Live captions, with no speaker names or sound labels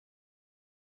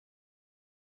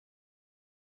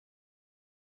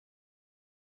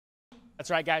That's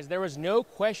right, guys. There was no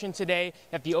question today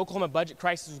that the Oklahoma budget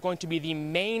crisis was going to be the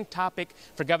main topic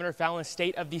for Governor Fallon's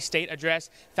State of the State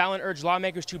address. Fallon urged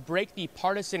lawmakers to break the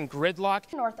partisan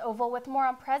gridlock. North Oval with more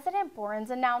on President Boren's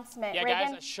announcement. Yeah,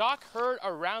 Reagan. guys, a shock heard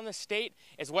around the state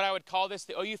is what I would call this.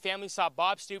 The OU family saw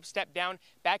Bob Stoops step down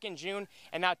back in June,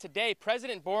 and now today,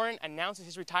 President Boren announces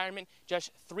his retirement just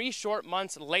 3 short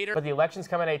months later. But the elections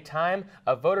come at a time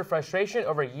of voter frustration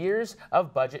over years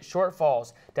of budget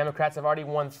shortfalls. Democrats have already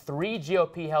won 3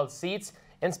 GOP-held seats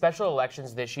in special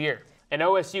elections this year. An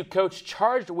OSU coach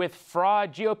charged with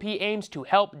fraud. GOP aims to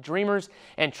help dreamers,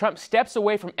 and Trump steps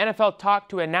away from NFL talk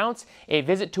to announce a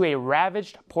visit to a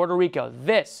ravaged Puerto Rico.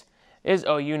 This is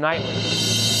OU Nightly.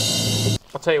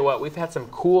 I'll tell you what, we've had some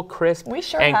cool, crisp,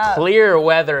 clear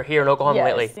weather here in Oklahoma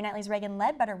lately. OU Nightly's Reagan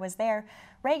Ledbetter was there.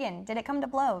 Reagan, did it come to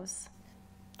blows?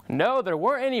 No, there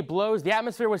weren't any blows. The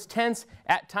atmosphere was tense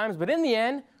at times, but in the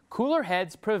end, cooler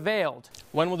heads prevailed.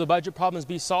 When will the budget problems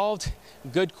be solved?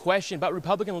 Good question, but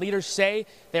Republican leaders say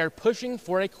they are pushing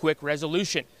for a quick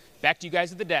resolution. Back to you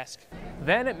guys at the desk.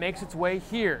 Then it makes its way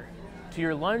here to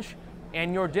your lunch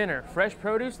and your dinner. Fresh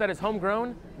produce that is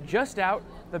homegrown just out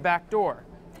the back door.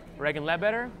 Reagan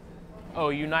Ledbetter,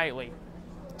 OU Nightly.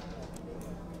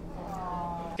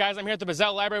 Guys, I'm here at the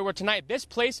Bazell Library where tonight this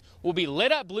place will be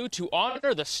lit up blue to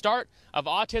honor the start of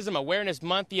Autism Awareness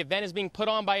Month. The event is being put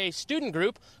on by a student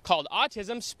group called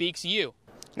Autism Speaks You.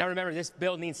 Now remember, this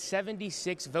bill needs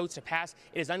 76 votes to pass.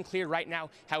 It is unclear right now,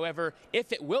 however,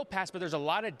 if it will pass, but there's a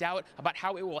lot of doubt about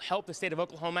how it will help the state of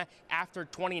Oklahoma after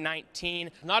 2019.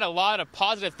 Not a lot of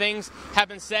positive things have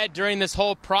been said during this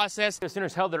whole process. The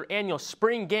Sooners held their annual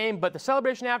spring game, but the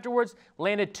celebration afterwards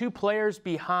landed 2 players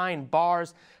behind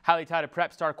bars. Highly touted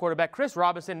prep star quarterback Chris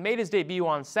Robinson made his debut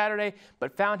on Saturday,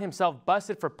 but found himself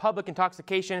busted for public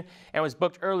intoxication and was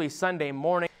booked early Sunday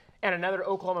morning. And another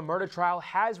Oklahoma murder trial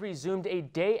has resumed a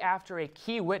day after a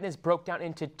key witness broke down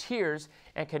into tears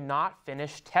and could not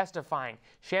finish testifying.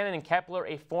 Shannon Kepler,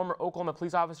 a former Oklahoma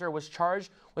police officer, was charged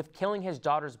with killing his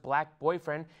daughter's black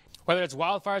boyfriend. Whether it's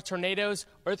wildfires, tornadoes,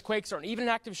 earthquakes, or even an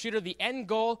active shooter, the end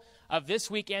goal of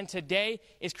this weekend today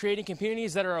is creating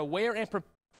communities that are aware and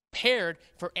prepared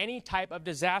for any type of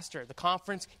disaster. The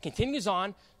conference continues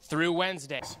on through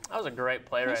Wednesday. That was a great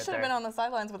play right there. He should have been on the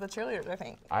sidelines with the cheerleaders, I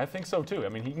think. I think so too. I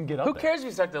mean, he can get up Who there. cares if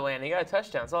he stuck the land? He got a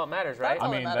touchdown. That's all that matters, right? That's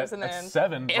all that matters in the end. That's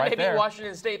 7 and right they there. beat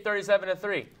Washington State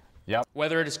 37-3. Yep.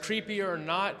 Whether it is creepy or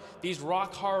not, these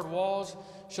rock-hard walls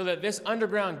show that this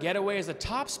underground getaway is the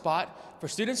top spot for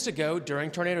students to go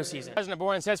during tornado season. President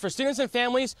Boren says for students and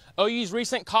families, OU's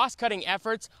recent cost-cutting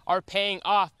efforts are paying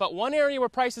off. But one area where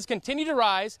prices continue to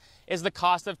rise is the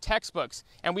cost of textbooks.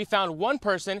 And we found one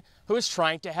person who is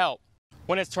trying to help.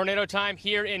 When it's tornado time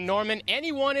here in Norman,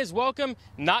 anyone is welcome,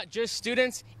 not just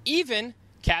students, even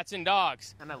cats and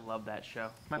dogs. And I love that show.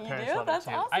 My parents love it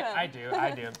too. Awesome. I do.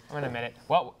 I'm going to admit it.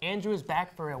 Well, Andrew is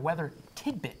back for a weather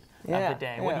tidbit of the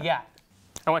day. What do you got?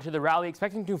 I went to the rally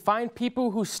expecting to find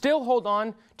people who still hold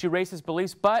on to racist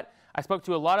beliefs, but I spoke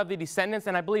to a lot of the descendants,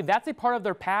 and I believe that's a part of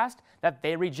their past that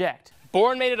they reject.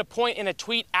 Boren made it a point in a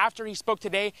tweet after he spoke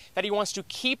today that he wants to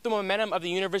keep the momentum of the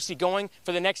university going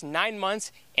for the next 9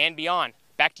 months and beyond.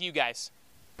 Back to you guys.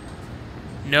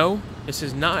 No, this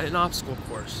is not an obstacle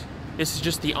course. This is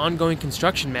just the ongoing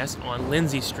construction mess on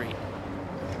Lindsay Street.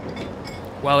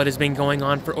 While it has been going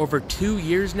on for over 2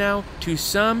 years now, to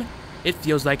some, it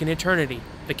feels like an eternity.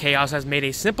 The chaos has made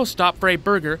a simple stop for a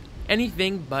burger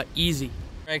anything but easy.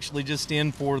 We're actually just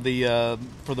in for a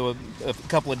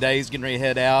couple of days, getting ready to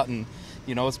head out, and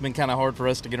you know it's been kind of hard for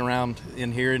us to get around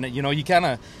in here, and you know you kind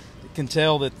of can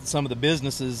tell that some of the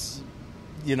businesses,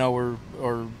 you know,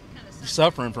 are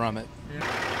suffering from it.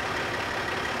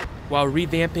 While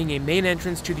revamping a main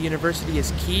entrance to the university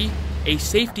is key, a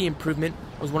safety improvement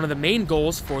was one of the main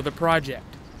goals for the project.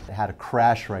 It had a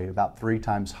crash rate about 3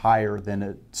 times higher than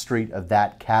a street of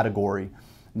that category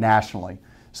nationally.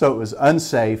 So it was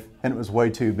unsafe and it was way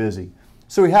too busy.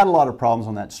 So we had a lot of problems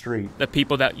on that street. The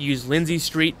people that use Lindsay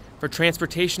Street for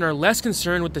transportation are less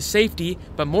concerned with the safety,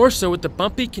 but more so with the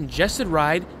bumpy, congested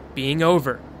ride being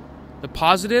over. The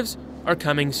positives are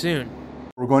coming soon.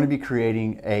 We're going to be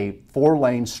creating a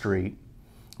 4-lane street,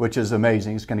 which is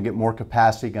amazing. It's going to get more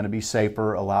capacity, going to be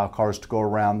safer, allow cars to go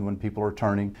around when people are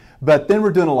turning. But then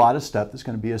we're doing a lot of stuff that's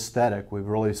going to be aesthetic. We've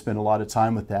really spent a lot of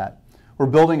time with that. We're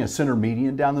building a center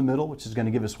median down the middle, which is going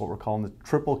to give us what we're calling the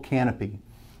triple canopy.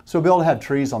 So we'll be able to have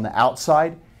trees on the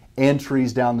outside and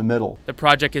trees down the middle. The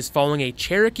project is following a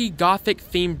Cherokee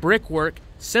Gothic-themed brickwork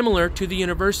similar to the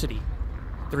university.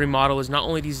 The remodel is not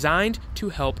only designed to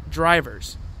help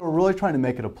drivers. We're really trying to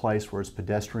make it a place where it's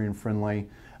pedestrian friendly,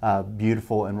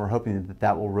 beautiful, and we're hoping that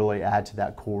that will really add to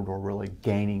that corridor really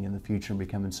gaining in the future and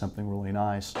becoming something really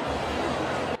nice.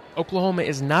 Oklahoma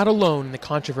is not alone in the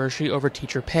controversy over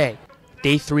teacher pay.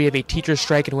 Day 3 of a teacher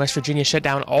strike in West Virginia shut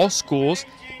down all schools,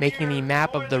 making the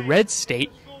map of the red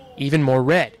state even more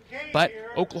red. But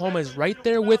Oklahoma is right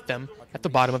there with them at the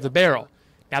bottom of the barrel.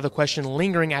 Now the question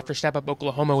lingering after Step Up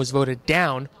Oklahoma was voted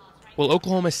down, will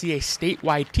Oklahoma see a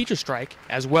statewide teacher strike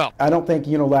as well? I don't think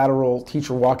unilateral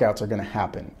teacher walkouts are going to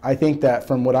happen. I think that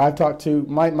from what I've talked to,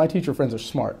 my teacher friends are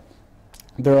smart.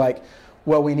 They're like,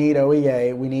 well, we need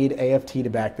OEA, we need AFT to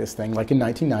back this thing, like in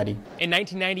 1990. In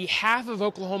 1990, half of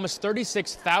Oklahoma's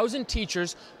 36,000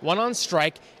 teachers went on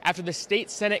strike after the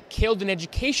state Senate killed an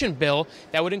education bill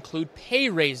that would include pay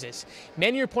raises.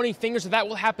 Many are pointing fingers that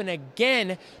will happen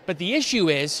again, but the issue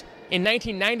is, in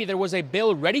 1990, there was a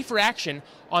bill ready for action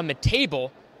on the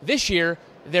table. This year,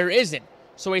 there isn't.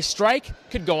 So a strike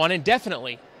could go on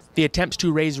indefinitely. The attempts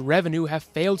to raise revenue have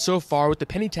failed so far with the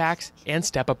penny tax and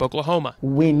Step Up Oklahoma.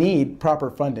 We need proper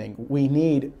funding. We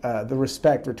need the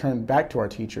respect returned back to our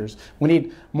teachers. We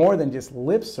need more than just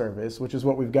lip service, which is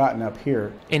what we've gotten up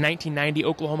here. In 1990,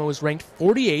 Oklahoma was ranked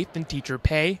 48th in teacher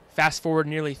pay. Fast forward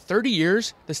nearly 30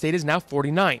 years, the state is now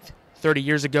 49th. 30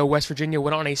 years ago, West Virginia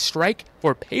went on a strike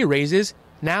for pay raises.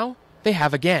 Now, they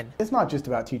have again. It's not just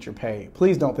about teacher pay.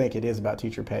 Please don't think it is about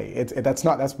teacher pay. That's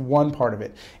one part of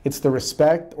it. It's the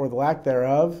respect or the lack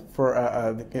thereof for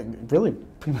really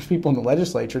pretty much people in the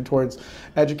legislature towards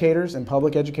educators and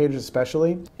public educators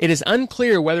especially. It is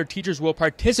unclear whether teachers will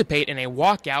participate in a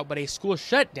walkout, but a school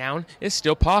shutdown is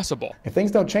still possible. If things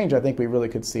don't change, I think we really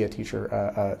could see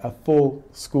a full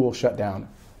school shutdown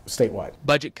statewide.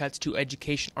 Budget cuts to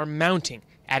education are mounting,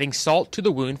 adding salt to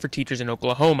the wound for teachers in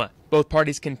Oklahoma. Both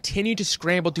parties continue to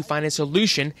scramble to find a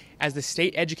solution as the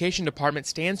state education department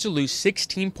stands to lose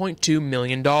 $16.2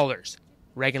 million.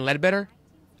 Reagan Ledbetter,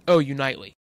 OU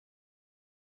Nightly.